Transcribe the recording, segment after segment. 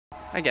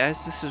Hi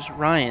guys, this is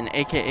Ryan,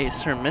 aka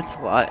Sir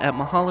Mix-a-Lot at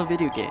Mahalo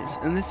Video Games,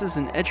 and this is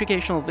an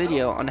educational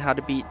video on how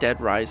to beat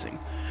Dead Rising.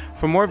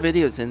 For more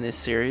videos in this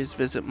series,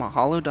 visit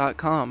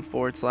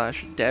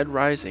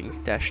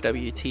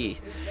mahalo.com/deadrising-wt,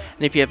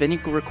 and if you have any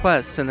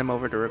requests, send them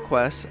over to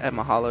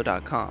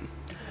requests@mahalo.com.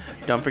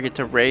 Don't forget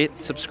to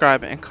rate,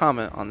 subscribe, and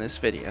comment on this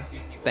video.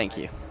 Thank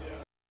you.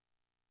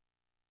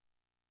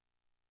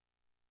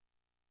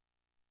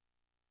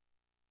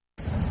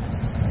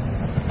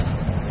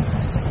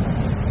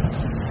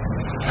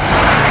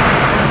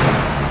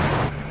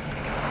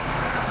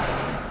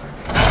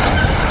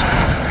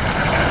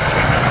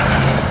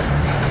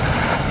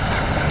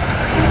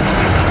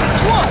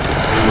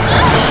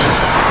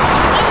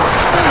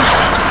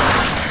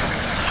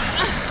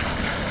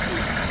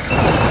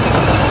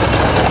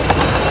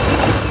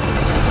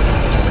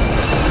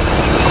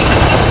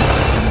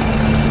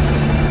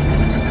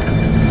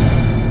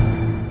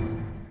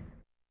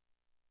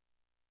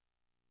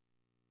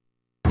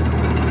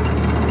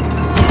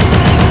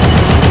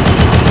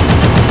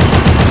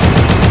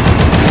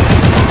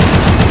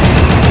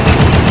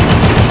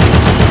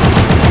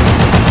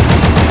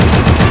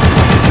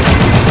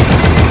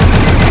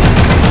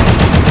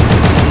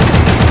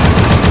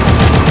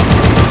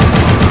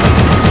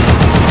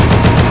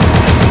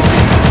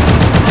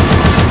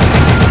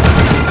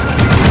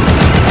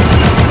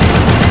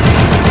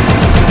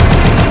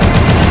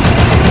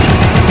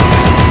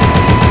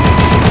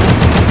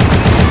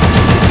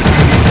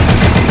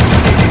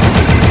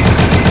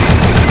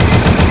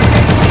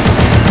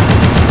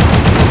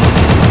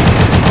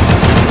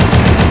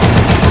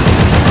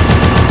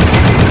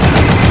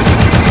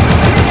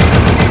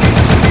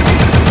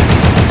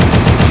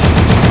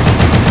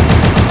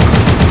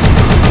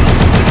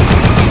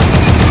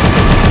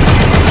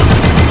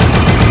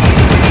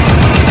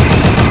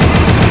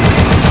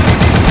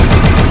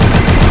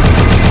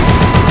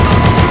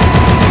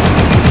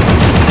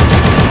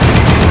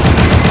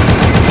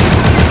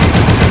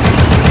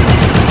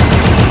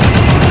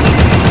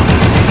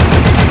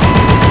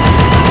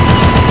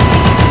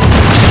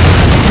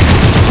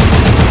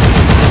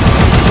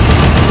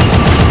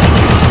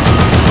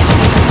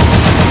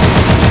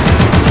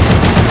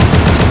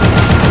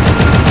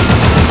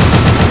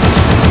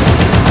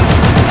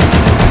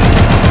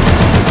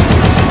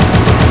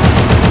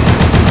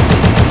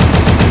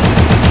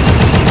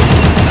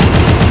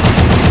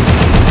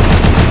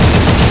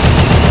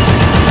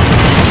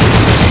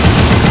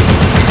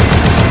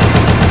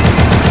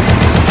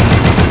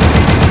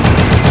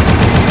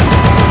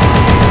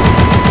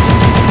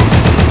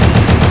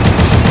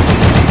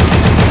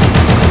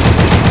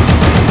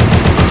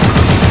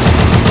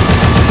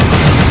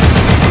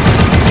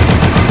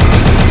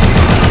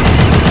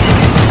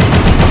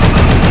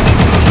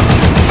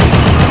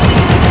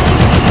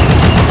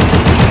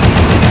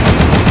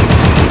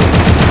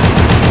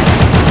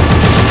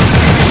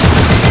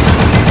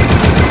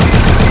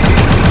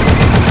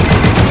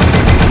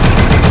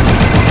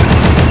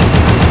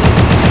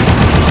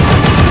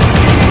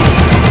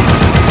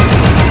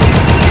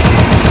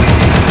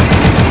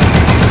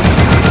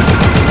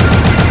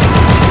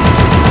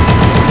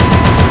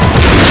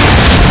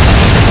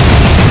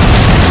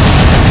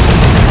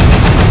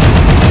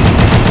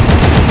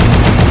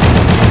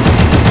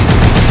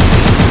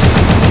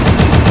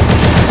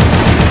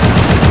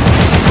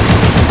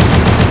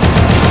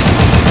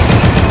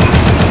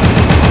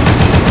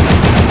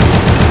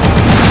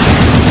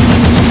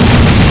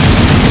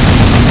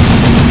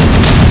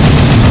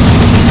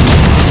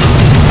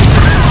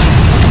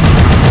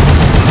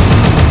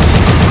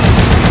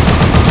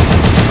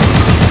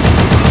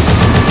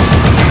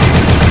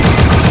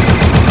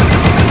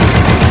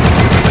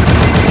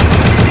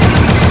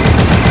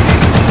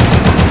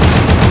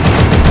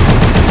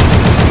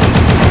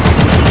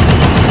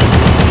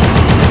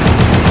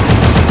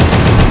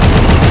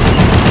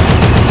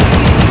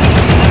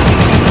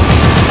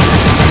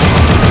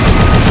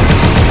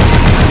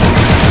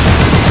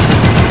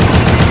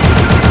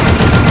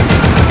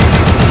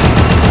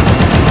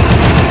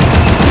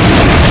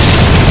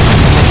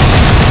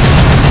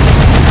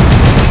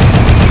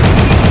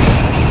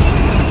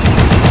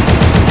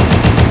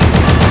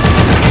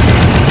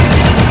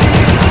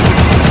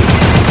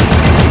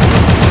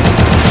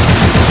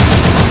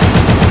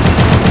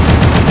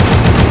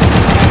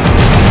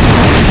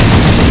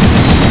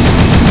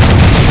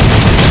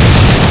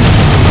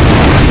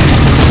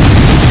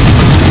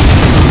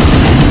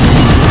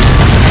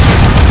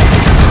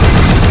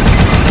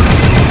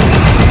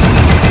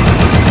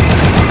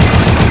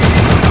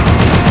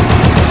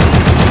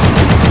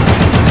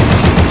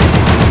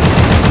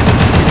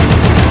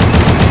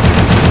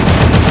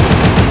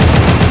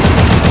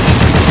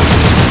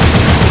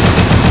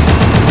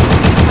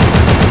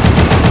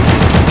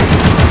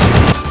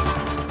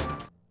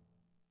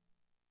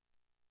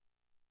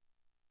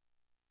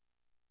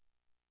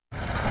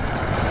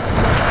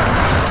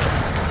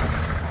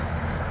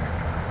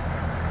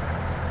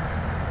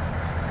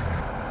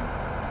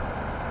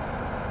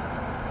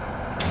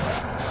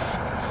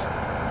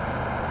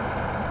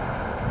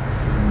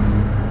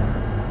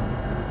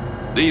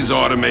 These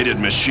automated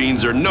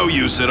machines are no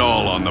use at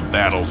all on the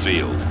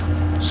battlefield.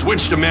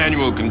 Switch to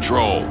manual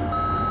control.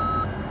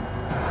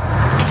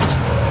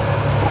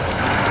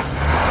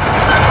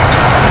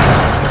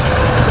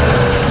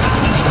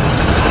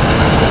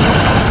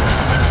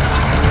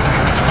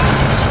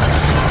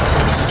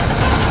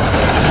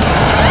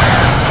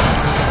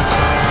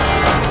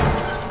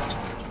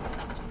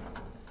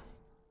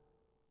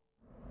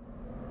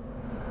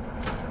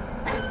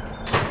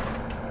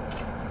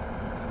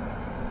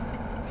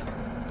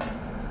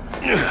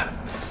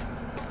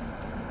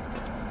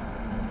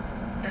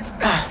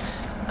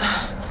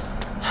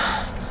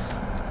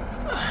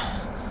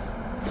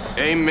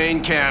 Aim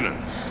main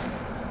cannon.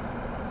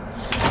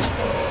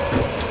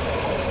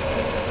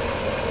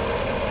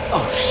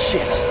 Oh,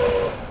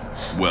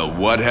 shit. Well,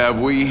 what have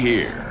we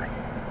here?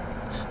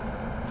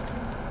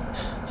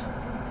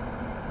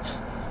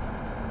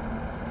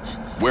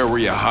 Where were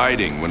you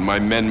hiding when my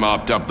men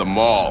mopped up the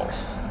mall?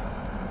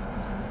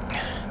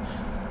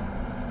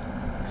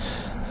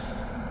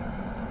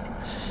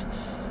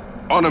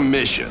 On a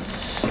mission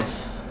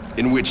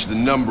in which the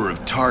number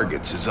of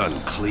targets is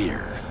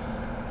unclear,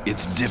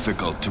 it's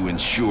difficult to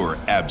ensure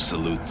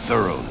absolute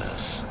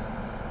thoroughness.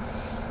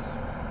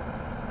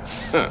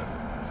 Huh.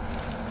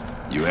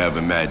 You have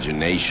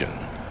imagination.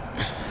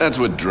 That's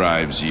what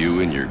drives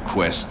you in your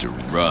quest to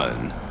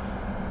run.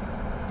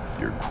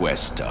 Your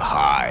quest to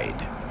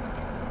hide.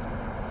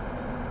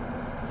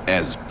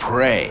 As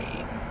prey,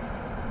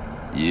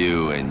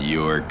 you and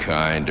your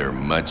kind are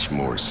much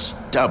more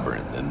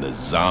stubborn than the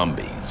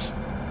zombies.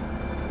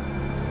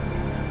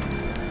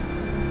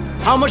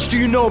 How much do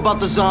you know about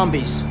the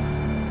zombies?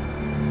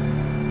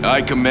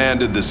 I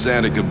commanded the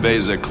Santa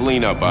Cabeza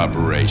cleanup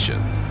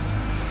operation.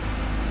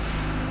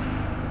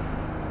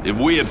 If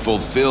we had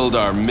fulfilled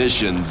our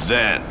mission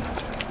then,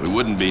 we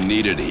wouldn't be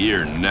needed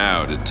here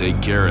now to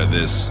take care of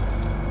this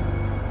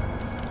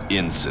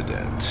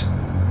incident.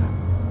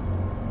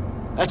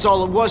 That's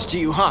all it was to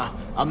you, huh?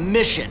 A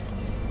mission.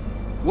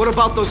 What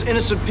about those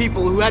innocent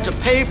people who had to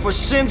pay for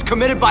sins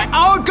committed by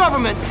our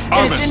government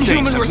Our and its mistakes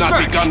inhuman have research?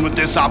 not begun with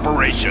this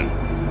operation.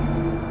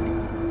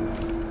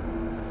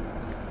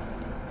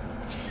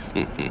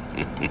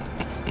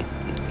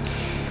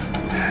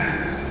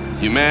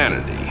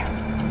 Humanity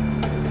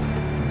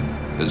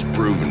has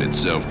proven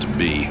itself to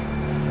be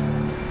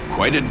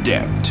quite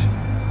adept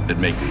at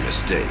making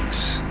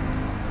mistakes.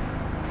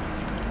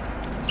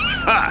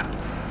 Ha!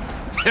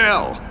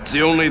 Hell, it's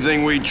the only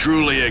thing we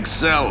truly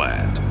excel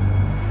at.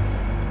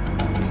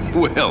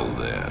 Well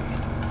then,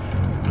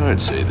 I'd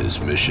say this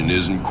mission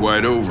isn't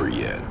quite over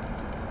yet.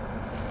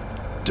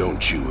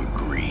 Don't you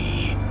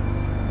agree?